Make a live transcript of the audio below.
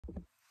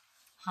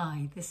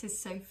Hi, this is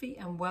Sophie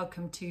and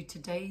welcome to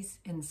today's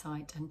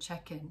Insight and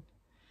Check-in.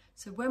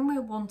 So when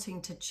we're wanting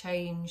to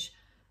change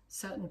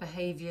certain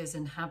behaviours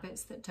and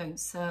habits that don't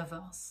serve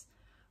us,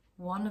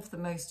 one of the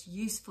most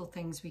useful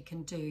things we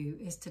can do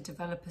is to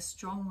develop a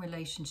strong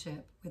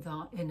relationship with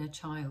our inner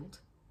child.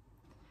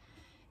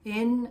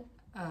 In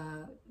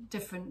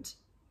different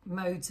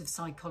modes of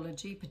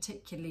psychology,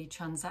 particularly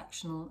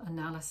transactional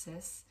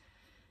analysis,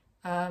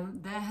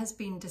 there has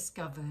been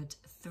discovered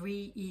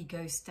 3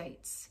 ego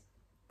states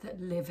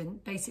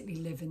that basically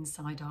live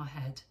inside our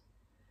head: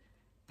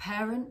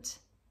 parent,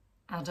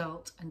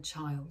 adult and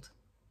child.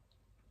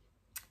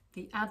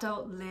 The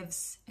adult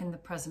lives in the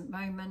present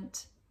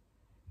moment.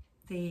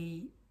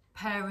 The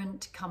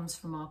parent comes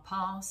from our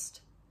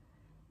past,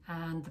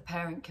 and the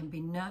parent can be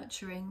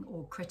nurturing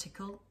or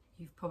critical.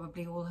 You've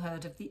probably all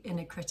heard of the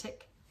inner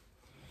critic.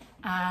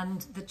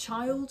 And the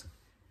child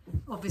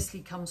obviously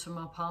comes from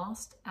our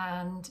past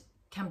and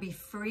can be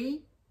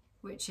free,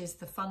 which is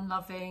the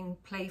fun-loving,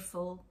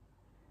 playful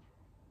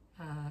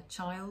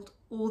child,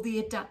 or the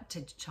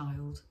adapted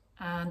child.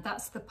 And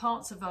that's the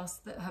parts of us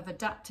that have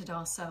adapted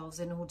ourselves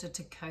in order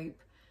to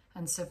cope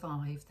and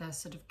survive. They're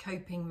sort of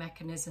coping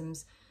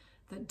mechanisms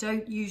that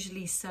don't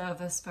usually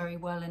serve us very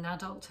well in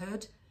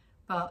adulthood,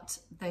 but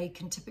they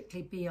can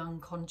typically be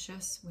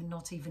unconscious. We're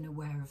not even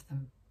aware of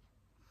them.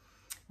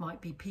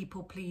 Might be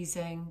people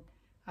pleasing,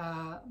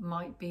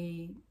 might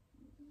be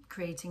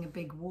creating a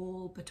big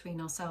wall between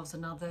ourselves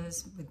and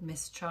others with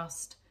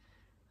mistrust,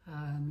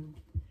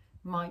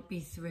 might be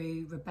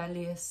through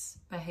rebellious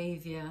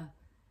behaviour,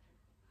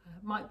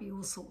 might be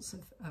all sorts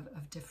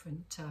of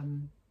different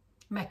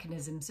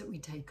mechanisms that we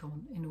take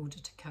on in order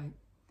to cope.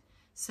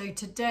 So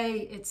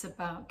today it's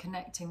about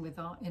connecting with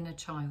our inner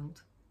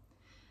child.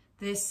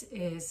 This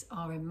is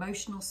our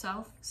emotional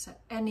self. So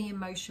any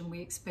emotion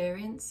we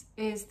experience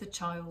is the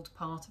child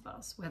part of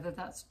us, whether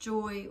that's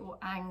joy or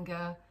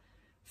anger,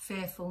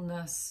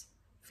 fearfulness,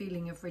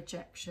 feeling of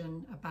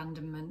rejection,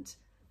 abandonment.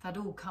 That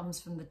all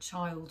comes from the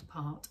child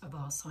part of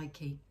our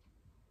psyche.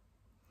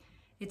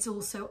 It's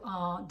also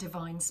our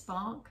divine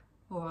spark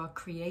or our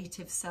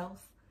creative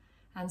self.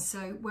 And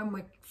so when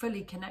we're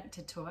fully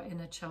connected to our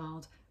inner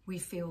child, we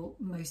feel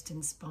most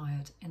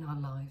inspired in our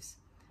lives.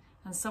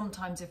 And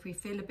sometimes if we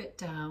feel a bit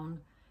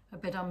down, a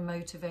bit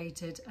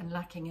unmotivated and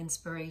lacking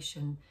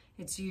inspiration,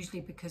 it's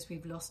usually because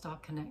we've lost our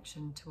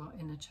connection to our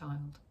inner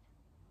child.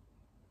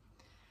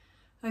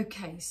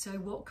 Okay, so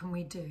what can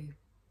we do?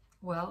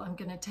 Well, I'm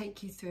going to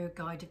take you through a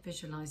guided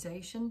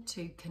visualization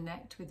to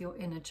connect with your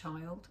inner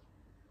child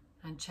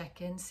and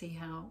check in, see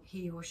how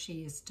he or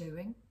she is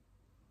doing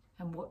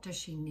and what does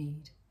she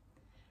need.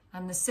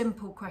 And the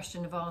simple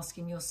question of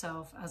asking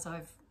yourself, as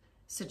I've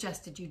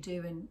suggested you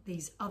do in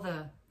these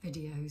other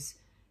videos,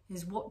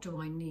 is what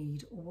do I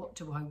need or what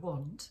do I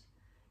want,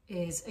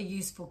 is a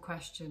useful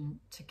question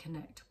to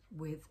connect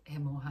with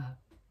him or her.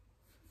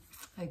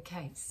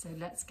 Okay, so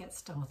let's get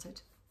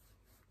started.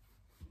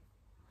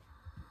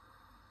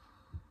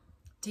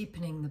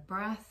 Deepening the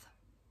breath,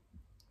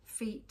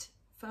 feet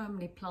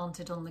firmly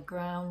planted on the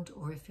ground,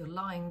 or if you're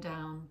lying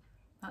down,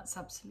 that's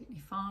absolutely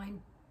fine.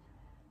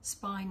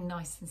 Spine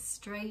nice and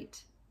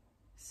straight,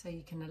 so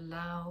you can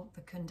allow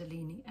the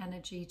Kundalini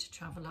energy to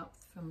travel up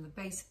from the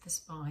base of the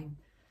spine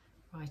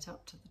right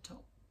up to the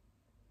top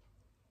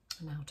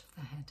and out of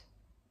the head.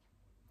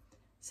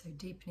 So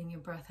deepening your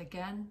breath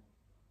again.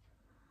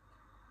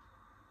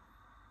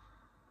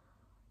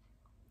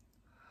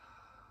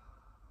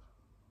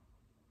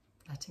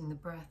 Letting the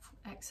breath,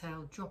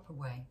 exhale, drop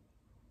away.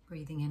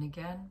 Breathing in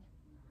again.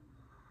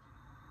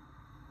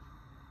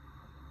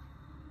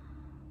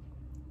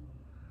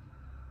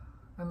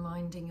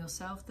 Reminding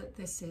yourself that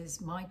this is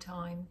my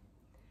time.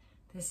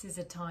 This is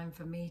a time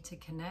for me to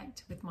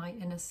connect with my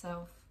inner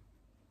self.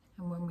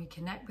 And when we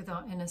connect with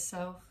our inner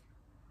self,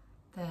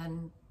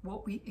 then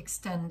what we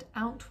extend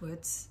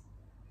outwards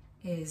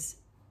is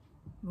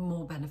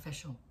more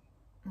beneficial,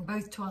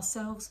 both to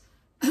ourselves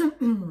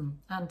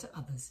and to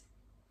others.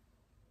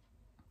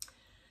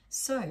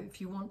 So if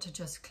you want to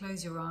just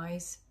close your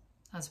eyes,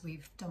 as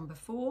we've done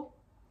before,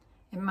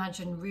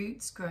 imagine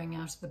roots growing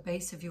out of the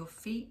base of your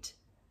feet,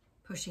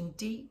 pushing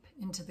deep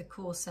into the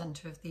core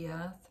center of the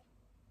earth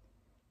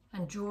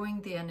and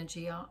drawing the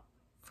energy up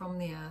from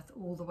the earth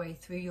all the way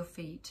through your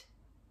feet,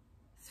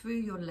 through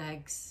your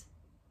legs,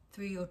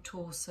 through your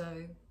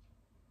torso,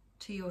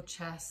 to your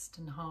chest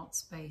and heart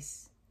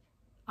space,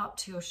 up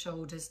to your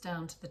shoulders,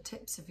 down to the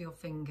tips of your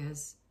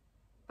fingers,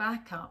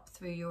 back up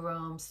through your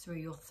arms, through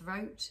your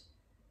throat,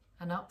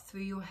 and up through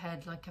your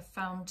head like a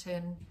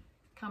fountain,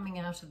 coming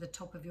out of the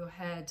top of your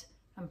head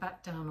and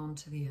back down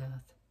onto the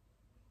earth.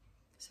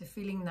 So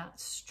feeling that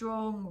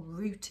strong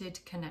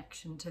rooted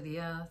connection to the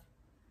earth,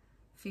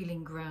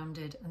 feeling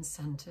grounded and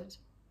centered.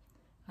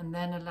 And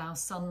then allow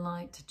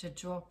sunlight to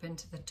drop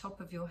into the top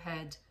of your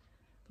head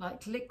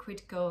like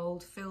liquid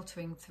gold,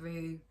 filtering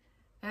through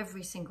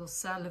every single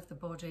cell of the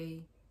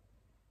body,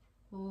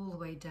 all the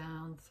way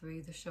down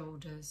through the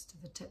shoulders to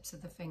the tips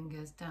of the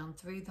fingers, down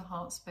through the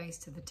heart space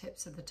to the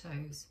tips of the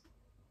toes.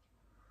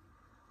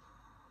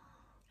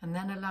 And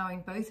then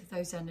allowing both of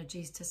those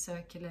energies to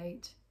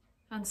circulate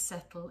and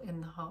settle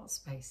in the heart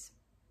space.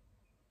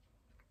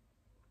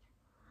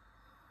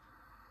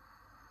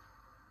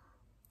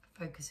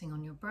 Focusing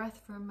on your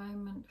breath for a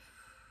moment.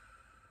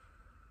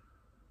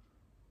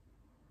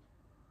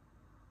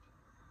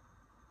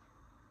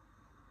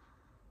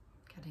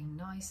 Getting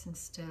nice and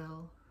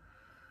still.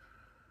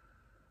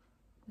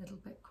 A little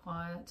bit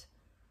quiet.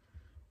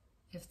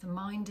 If the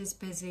mind is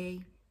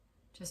busy,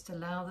 just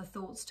allow the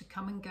thoughts to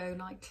come and go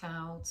like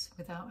clouds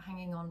without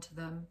hanging on to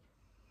them.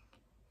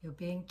 You're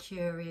being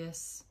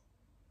curious.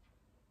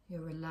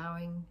 You're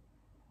allowing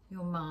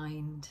your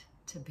mind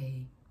to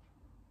be.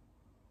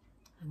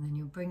 And then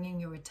you're bringing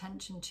your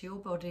attention to your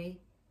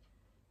body,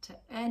 to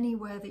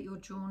anywhere that you're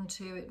drawn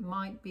to. It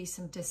might be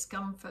some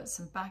discomfort,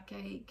 some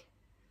backache.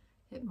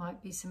 It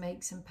might be some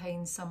aches and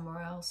pains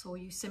somewhere else, or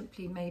you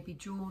simply may be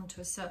drawn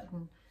to a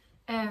certain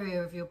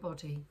area of your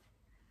body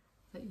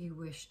that you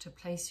wish to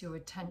place your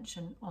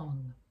attention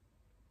on.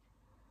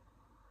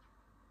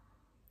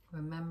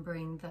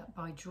 Remembering that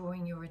by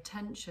drawing your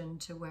attention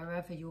to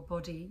wherever your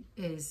body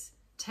is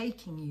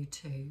taking you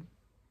to,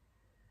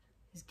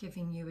 is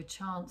giving you a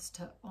chance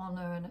to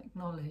honour and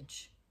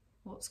acknowledge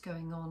what's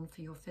going on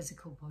for your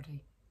physical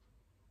body,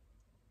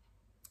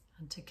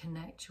 and to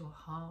connect your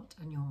heart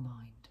and your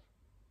mind.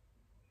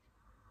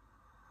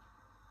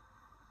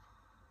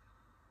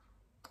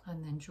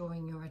 And then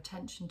drawing your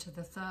attention to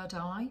the third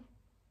eye,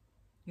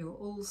 your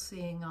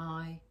all-seeing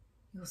eye,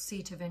 your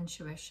seat of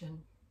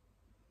intuition.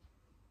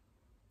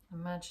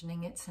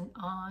 Imagining it's an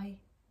eye,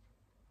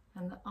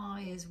 and the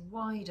eye is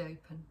wide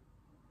open,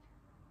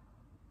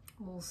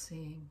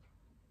 all-seeing.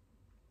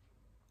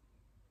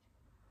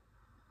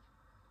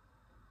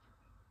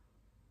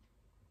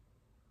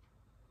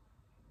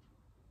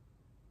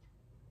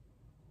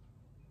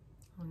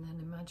 And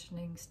then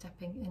imagining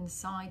stepping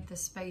inside the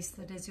space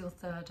that is your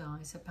third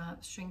eye, so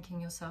perhaps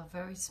shrinking yourself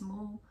very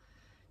small,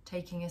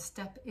 taking a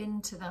step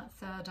into that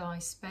third eye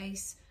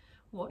space.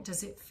 What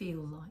does it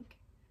feel like?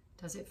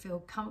 Does it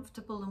feel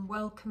comfortable and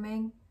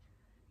welcoming?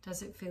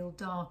 Does it feel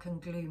dark and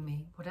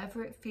gloomy?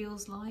 Whatever it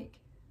feels like,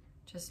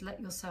 just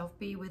let yourself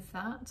be with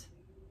that.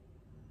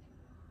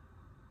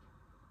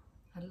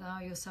 Allow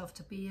yourself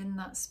to be in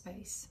that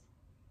space,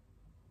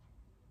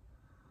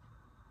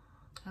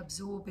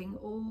 absorbing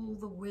all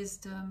the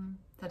wisdom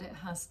that it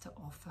has to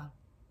offer.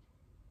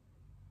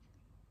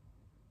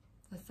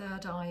 The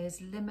third eye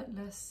is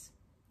limitless.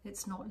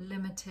 It's not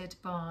limited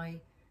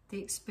by the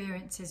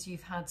experiences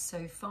you've had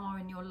so far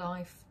in your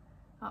life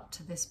up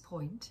to this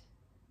point.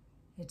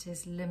 It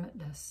is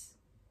limitless,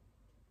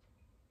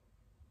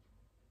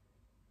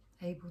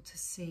 able to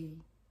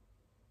see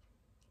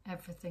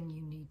everything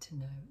you need to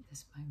know at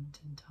this moment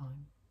in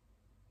time.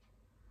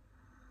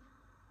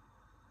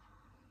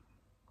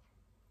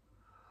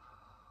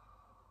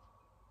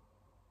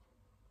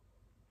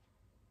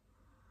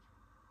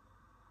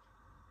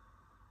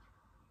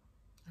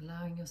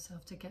 Allowing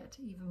yourself to get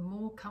even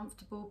more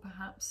comfortable,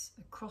 perhaps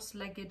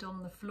cross-legged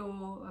on the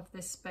floor of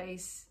this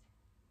space.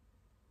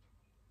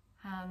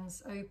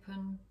 Hands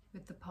open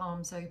with the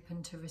palms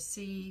open to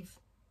receive,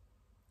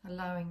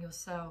 allowing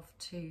yourself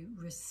to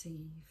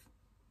receive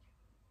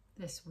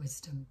this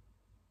wisdom.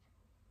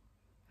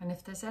 And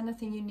if there's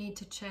anything you need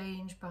to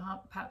change,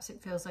 perhaps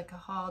it feels like a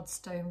hard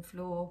stone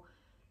floor,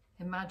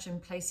 imagine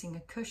placing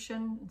a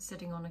cushion and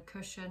sitting on a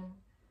cushion.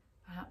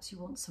 Perhaps you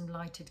want some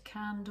lighted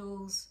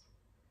candles.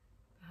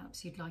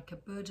 Perhaps you'd like a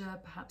Buddha,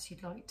 perhaps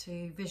you'd like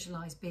to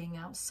visualize being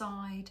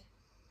outside.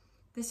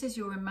 This is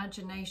your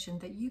imagination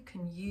that you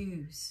can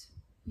use.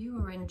 You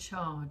are in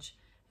charge,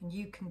 and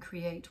you can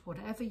create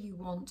whatever you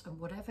want and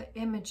whatever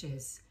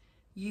images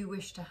you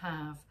wish to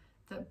have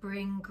that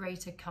bring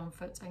greater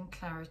comfort and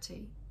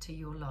clarity to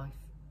your life,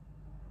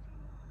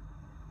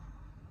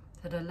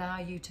 that allow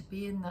you to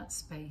be in that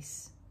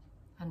space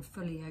and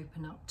fully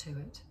open up to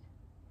it.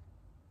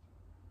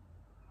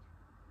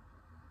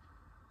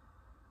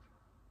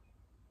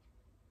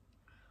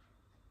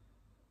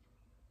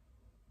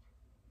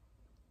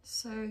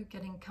 So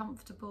getting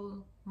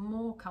comfortable,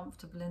 more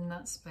comfortable in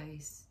that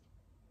space,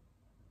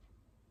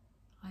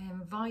 I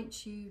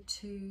invite you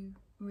to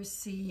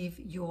receive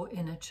your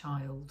inner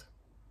child.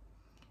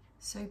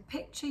 So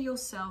picture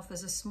yourself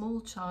as a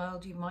small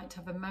child. You might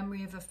have a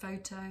memory of a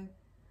photo,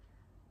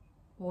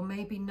 or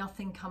maybe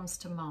nothing comes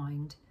to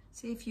mind.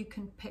 See if you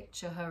can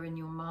picture her in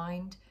your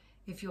mind.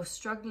 If you're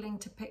struggling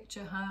to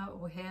picture her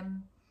or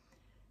him,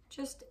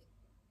 just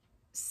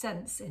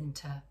sense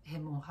into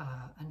him or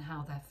her and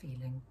how they're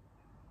feeling.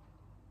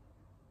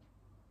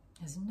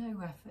 There's no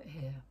effort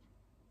here.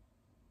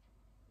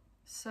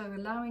 So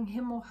allowing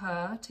him or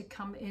her to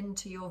come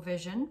into your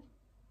vision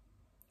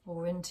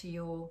or into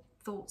your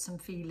thoughts and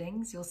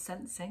feelings, your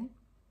sensing,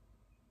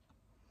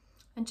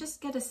 and just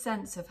get a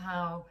sense of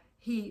how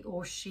he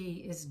or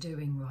she is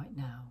doing right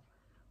now.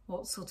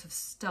 What sort of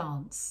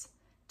stance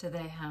do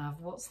they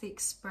have? What's the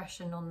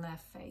expression on their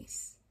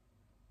face?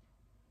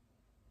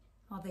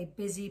 Are they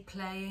busy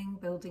playing,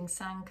 building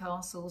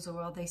sandcastles, or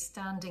are they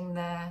standing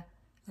there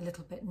a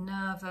little bit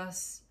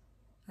nervous,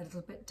 a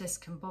little bit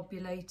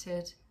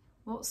discombobulated?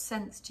 What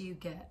sense do you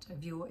get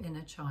of your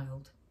inner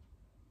child?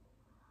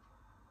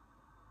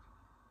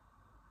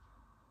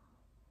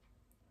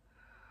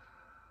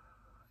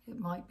 It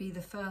might be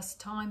the first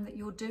time that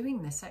you're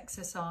doing this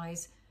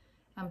exercise,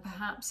 and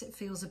perhaps it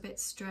feels a bit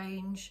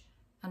strange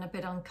and a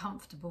bit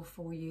uncomfortable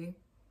for you.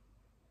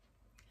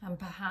 And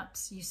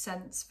perhaps you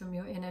sense from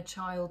your inner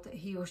child that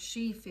he or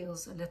she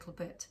feels a little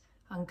bit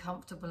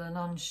uncomfortable and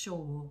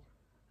unsure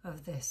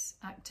of this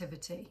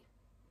activity.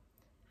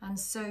 And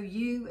so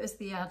you, as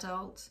the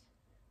adult,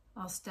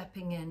 are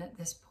stepping in at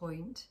this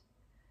point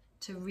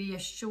to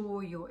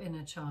reassure your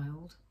inner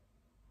child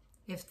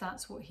if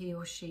that's what he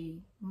or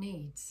she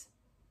needs.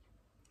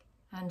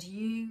 And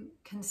you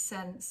can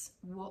sense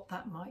what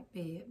that might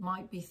be. It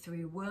might be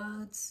through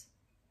words.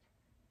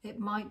 It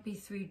might be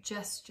through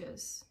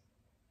gestures.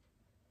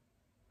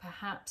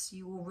 Perhaps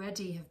you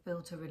already have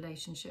built a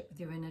relationship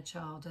with your inner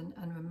child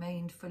and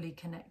remained fully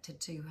connected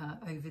to her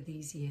over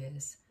these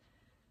years.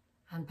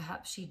 And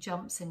perhaps she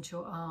jumps into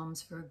your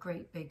arms for a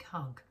great big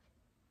hug.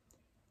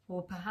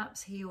 Or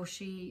perhaps he or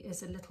she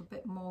is a little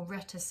bit more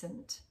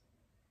reticent,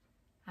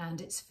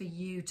 and it's for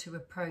you to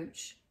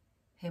approach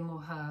him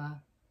or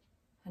her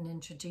and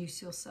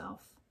introduce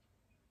yourself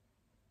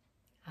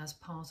as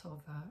part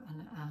of her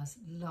and as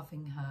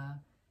loving her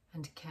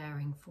and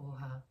caring for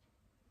her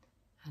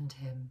and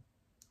him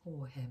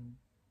or him,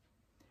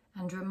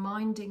 and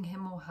reminding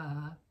him or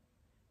her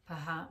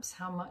perhaps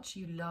how much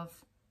you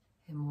love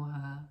him or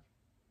her,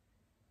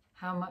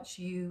 how much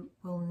you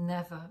will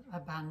never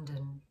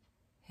abandon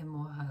him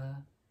or her,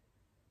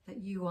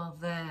 that you are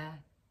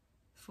there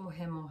for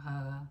him or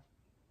her,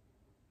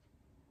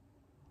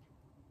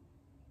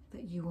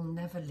 that you will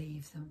never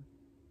leave them,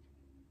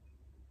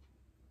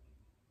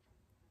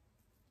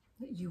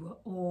 that you are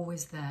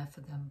always there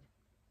for them.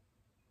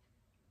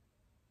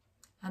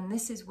 And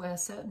this is where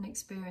certain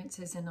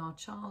experiences in our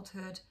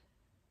childhood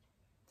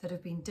that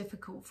have been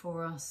difficult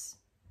for us,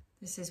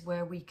 this is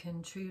where we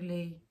can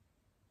truly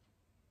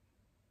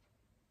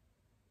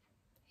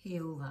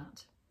heal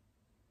that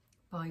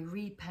by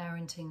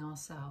reparenting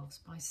ourselves,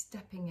 by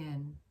stepping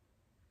in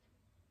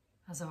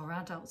as our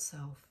adult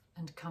self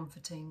and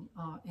comforting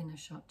our inner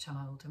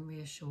child and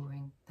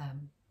reassuring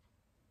them.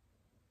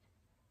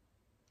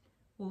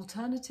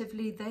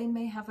 Alternatively, they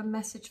may have a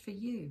message for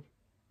you.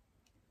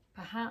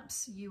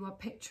 Perhaps you are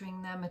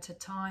picturing them at a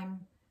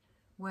time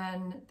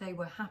when they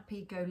were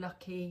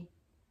happy-go-lucky,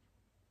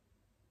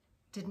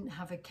 didn't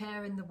have a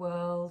care in the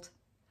world,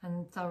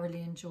 and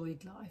thoroughly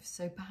enjoyed life.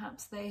 So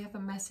perhaps they have a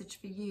message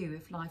for you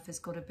if life has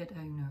got a bit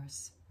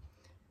onerous.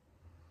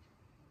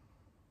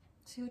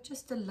 So you're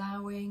just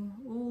allowing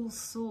all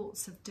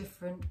sorts of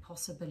different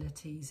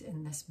possibilities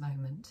in this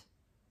moment.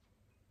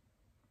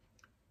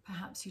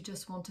 Perhaps you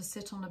just want to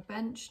sit on a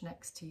bench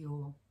next to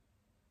your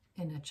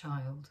inner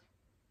child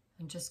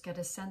and just get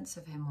a sense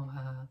of him or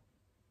her,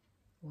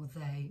 or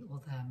they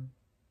or them,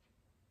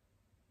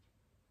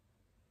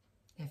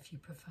 if you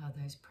prefer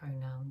those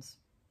pronouns.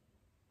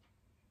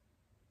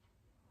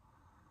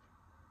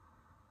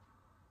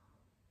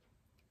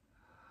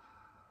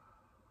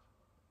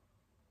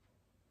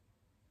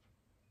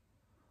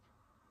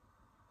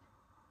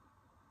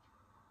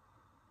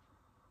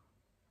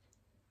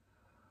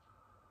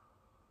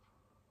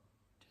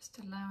 Just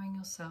allowing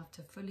yourself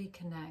to fully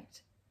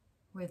connect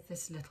with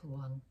this little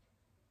one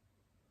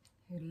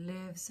who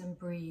lives and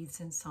breathes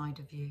inside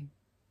of you,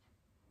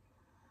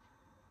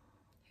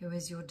 who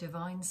is your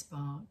divine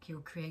spark, your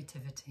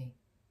creativity.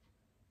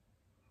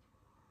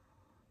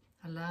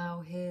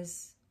 Allow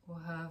his or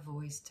her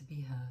voice to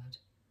be heard.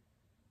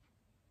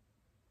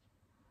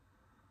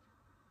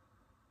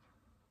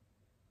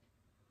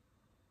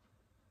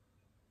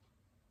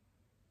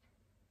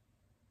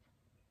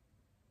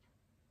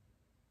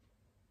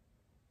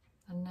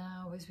 And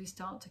now, as we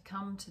start to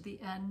come to the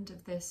end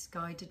of this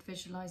guided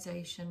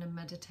visualization and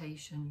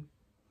meditation,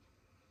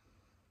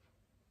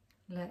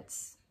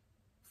 let's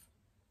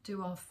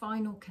do our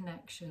final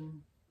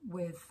connection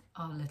with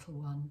our little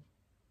one,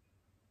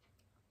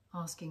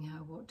 asking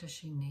her, what does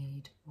she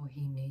need, or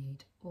he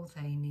need, or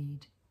they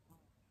need?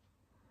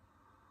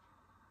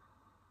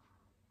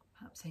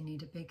 Perhaps they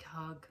need a big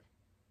hug.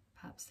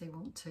 Perhaps they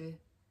want to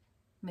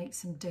make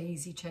some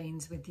daisy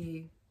chains with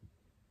you,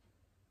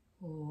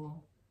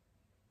 or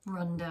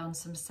run down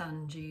some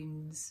sand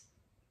dunes,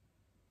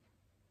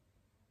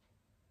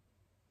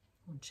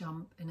 or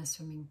jump in a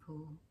swimming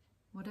pool.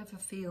 Whatever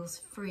feels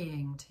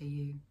freeing to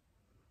you,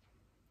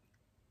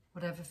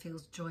 whatever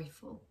feels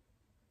joyful.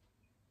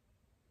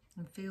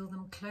 And feel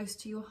them close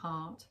to your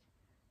heart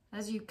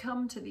as you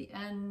come to the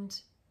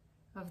end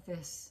of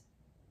this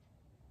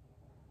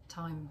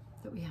time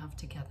that we have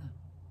together.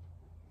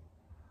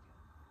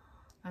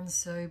 And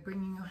so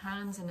bringing your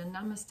hands in a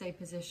namaste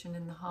position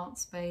in the heart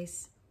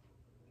space,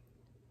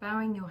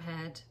 bowing your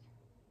head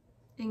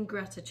in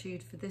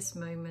gratitude for this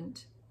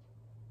moment.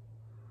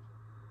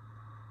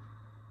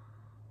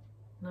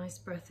 Nice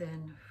breath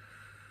in.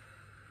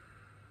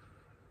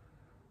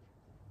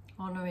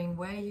 Honouring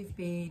where you've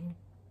been,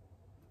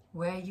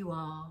 where you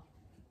are,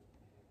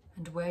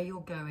 and where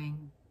you're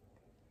going,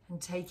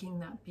 and taking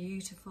that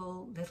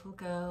beautiful little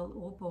girl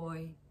or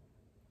boy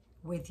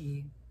with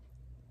you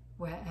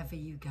wherever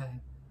you go.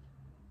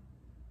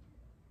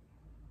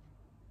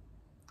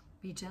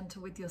 Be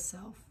gentle with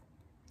yourself,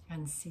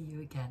 and see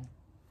you again.